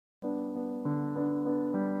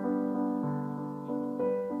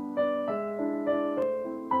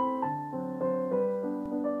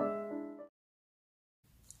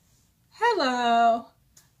Hello!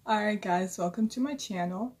 Alright guys, welcome to my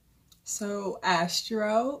channel. So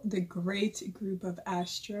Astro, the great group of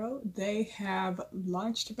Astro, they have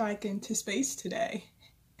launched back into space today.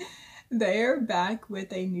 They are back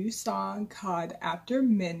with a new song called After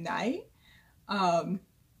Midnight.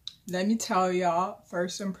 Let me tell y'all,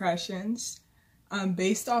 first impressions,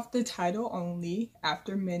 based off the title only,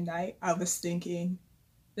 After Midnight, I was thinking,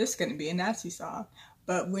 this is going to be a nasty song.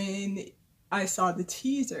 But when I saw the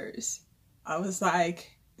teasers, I was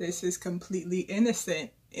like, this is completely innocent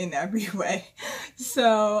in every way.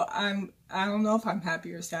 So I don't know if I'm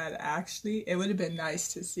happy or sad actually. It would have been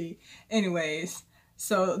nice to see. Anyways,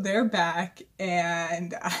 so they're back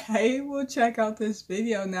and I will check out this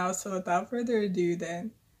video now. So without further ado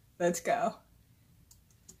then, let's go.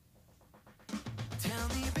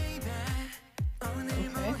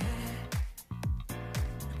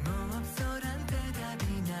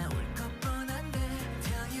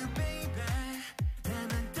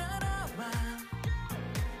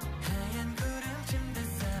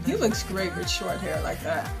 He looks great with short hair like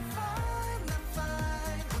that.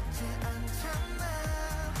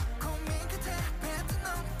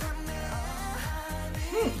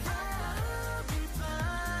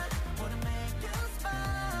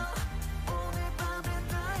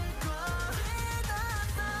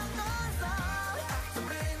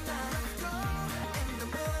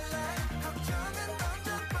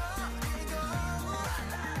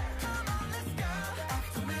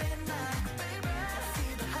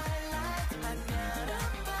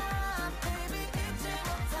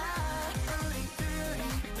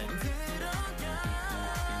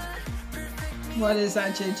 What is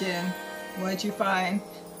that, Jin? What'd you find?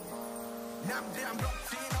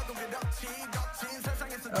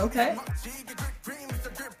 Okay.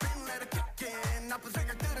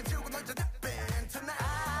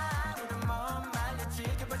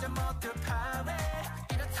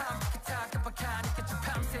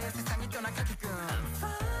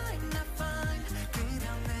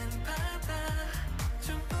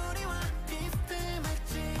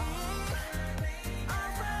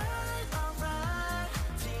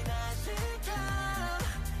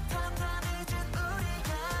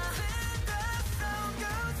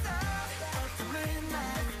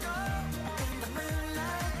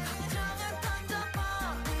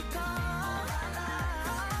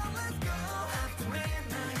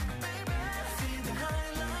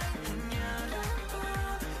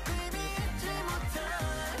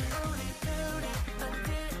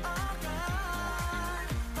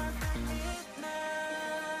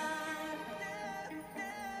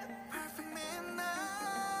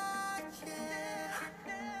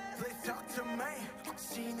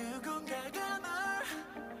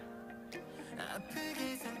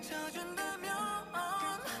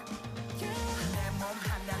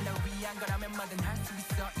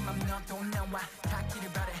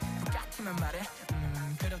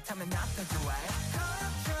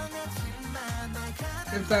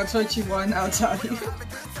 If that's what you want, I'll tell you.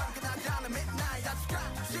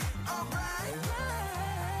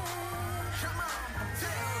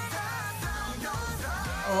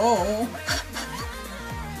 Oh.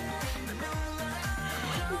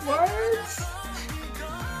 What?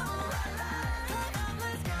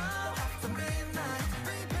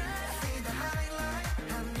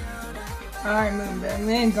 Alright, Moonbin,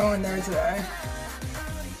 we ain't going there today.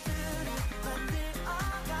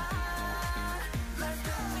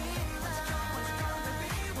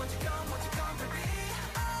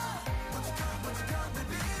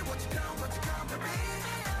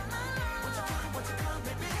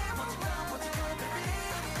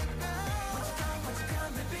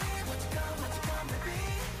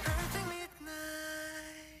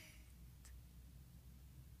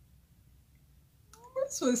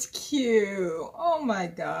 This was cute. Oh my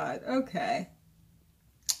god. Okay.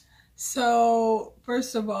 So,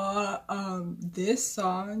 first of all, this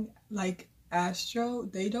song, like Astro,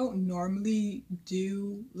 they don't normally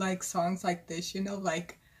do like songs like this, you know,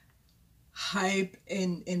 like hype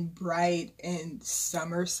and bright and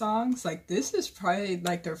summer songs. Like this is probably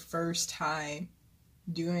like their first time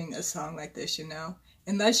doing a song like this, you know.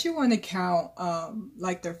 Unless you want to count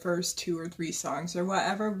like their first 2 or 3 songs or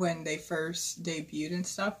whatever when they first debuted and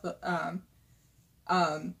stuff,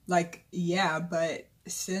 like yeah, but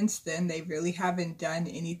since then they really haven't done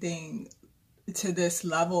anything to this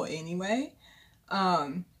level anyway,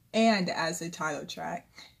 and as a title track.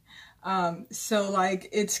 So like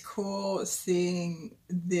it's cool seeing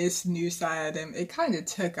this new side of them. It kind of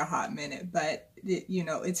took a hot minute, but you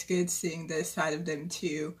know, it's good seeing this side of them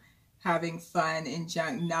too, having fun and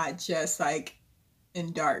junk, not just like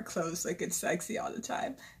in dark clothes looking sexy all the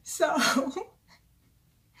time. So,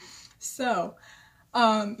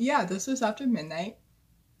 yeah, this was After Midnight.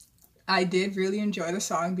 I did really enjoy the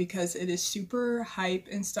song because it is super hype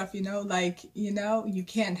and stuff, you know, like, you know, you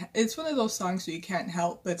can't, it's one of those songs where you can't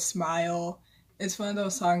help but smile. It's one of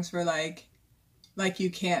those songs where like you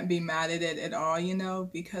can't be mad at it at all, you know,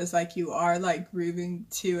 because like you are like grooving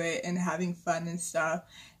to it and having fun and stuff.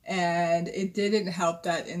 And it didn't help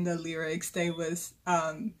that in the lyrics they was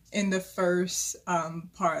in the first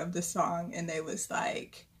part of the song, and they was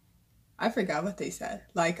like, I forgot what they said.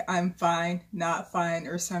 Like, I'm fine, not fine,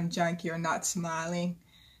 or some junk, you're not smiling.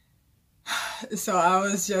 So I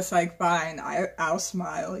was just like, fine, I'll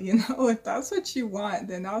smile, you know, if that's what you want,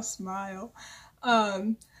 then I'll smile.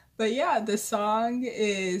 But yeah, the song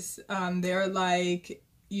is, they're like,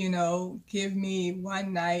 you know, give me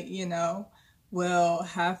one night, you know, we'll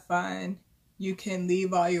have fun. You can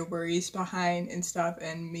leave all your worries behind and stuff,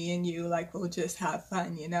 and me and you, like, we'll just have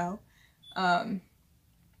fun, you know.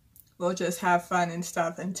 We'll just have fun and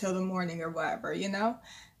stuff until the morning or whatever, you know?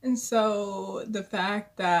 And so the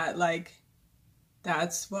fact that, like,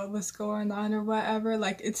 that's what was going on or whatever,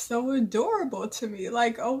 like, it's so adorable to me.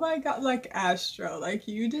 Like, oh my god, like, Astro, like,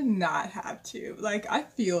 you did not have to. Like, I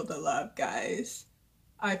feel the love, guys.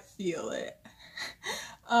 I feel it.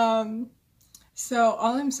 So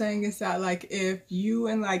all I'm saying is that, like, if you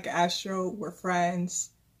and, like, Astro were friends,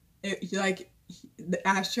 like, the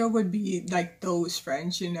Astro would be like those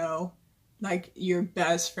friends, you know, like your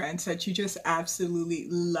best friends that you just absolutely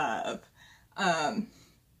love,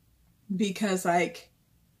 because like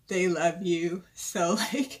they love you, so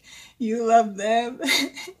like you love them.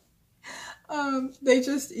 They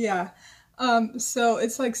just, yeah. So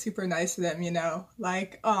it's like super nice of them, you know,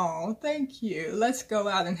 like, oh, thank you, let's go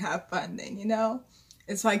out and have fun then, you know.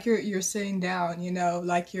 It's like you're sitting down, you know,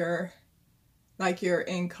 like you're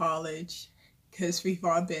in college, because we've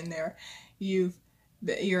all been there. You're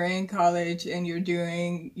in college and you're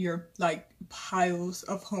doing your like piles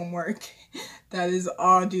of homework that is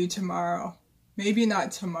all due tomorrow. Maybe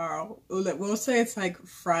not tomorrow. We'll say it's like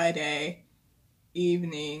Friday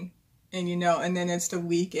evening, and you know, and then it's the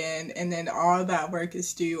weekend, and then all that work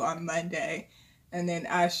is due on Monday. And then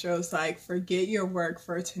Astro's like, forget your work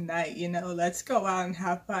for tonight, you know, let's go out and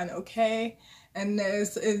have fun, okay? And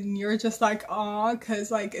you're just like, aw, because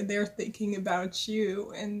like they're thinking about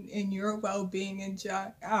you and your well-being and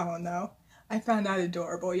junk. I don't know. I found that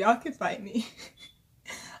adorable. Y'all can fight me.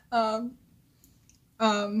 I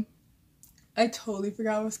totally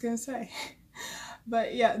forgot what I was gonna say.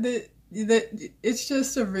 But yeah, it's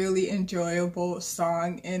just a really enjoyable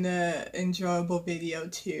song and a enjoyable video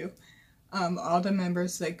too. All the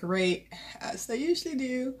members look great, as they usually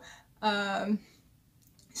do.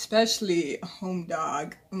 Especially Home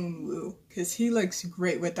Dog Unwoo, because he looks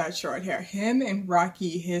great with that short hair. Him and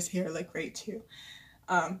Rocky, his hair look great too.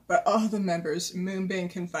 But all the members, Moonbin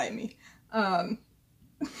can fight me. I'll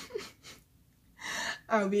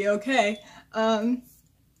be okay.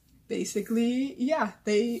 Basically, yeah,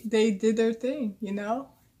 they did their thing, you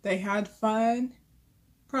know? They had fun,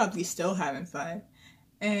 probably still having fun.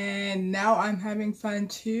 And now I'm having fun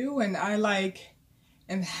too, and I like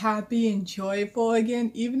am happy and joyful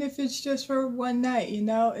again, even if it's just for one night, you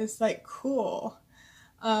know? It's like cool.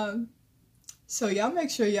 So y'all make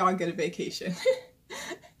sure y'all get a vacation.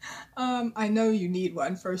 I know you need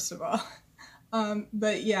one, first of all.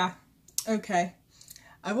 But yeah, okay.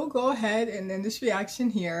 I will go ahead and end this reaction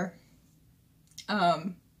here.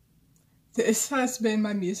 This has been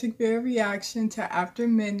my music video reaction to After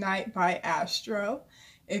Midnight by Astro.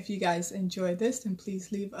 If you guys enjoyed this, then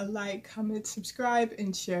please leave a like, comment, subscribe,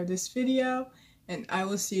 and share this video. And I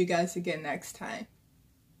will see you guys again next time.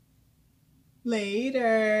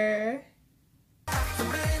 Later.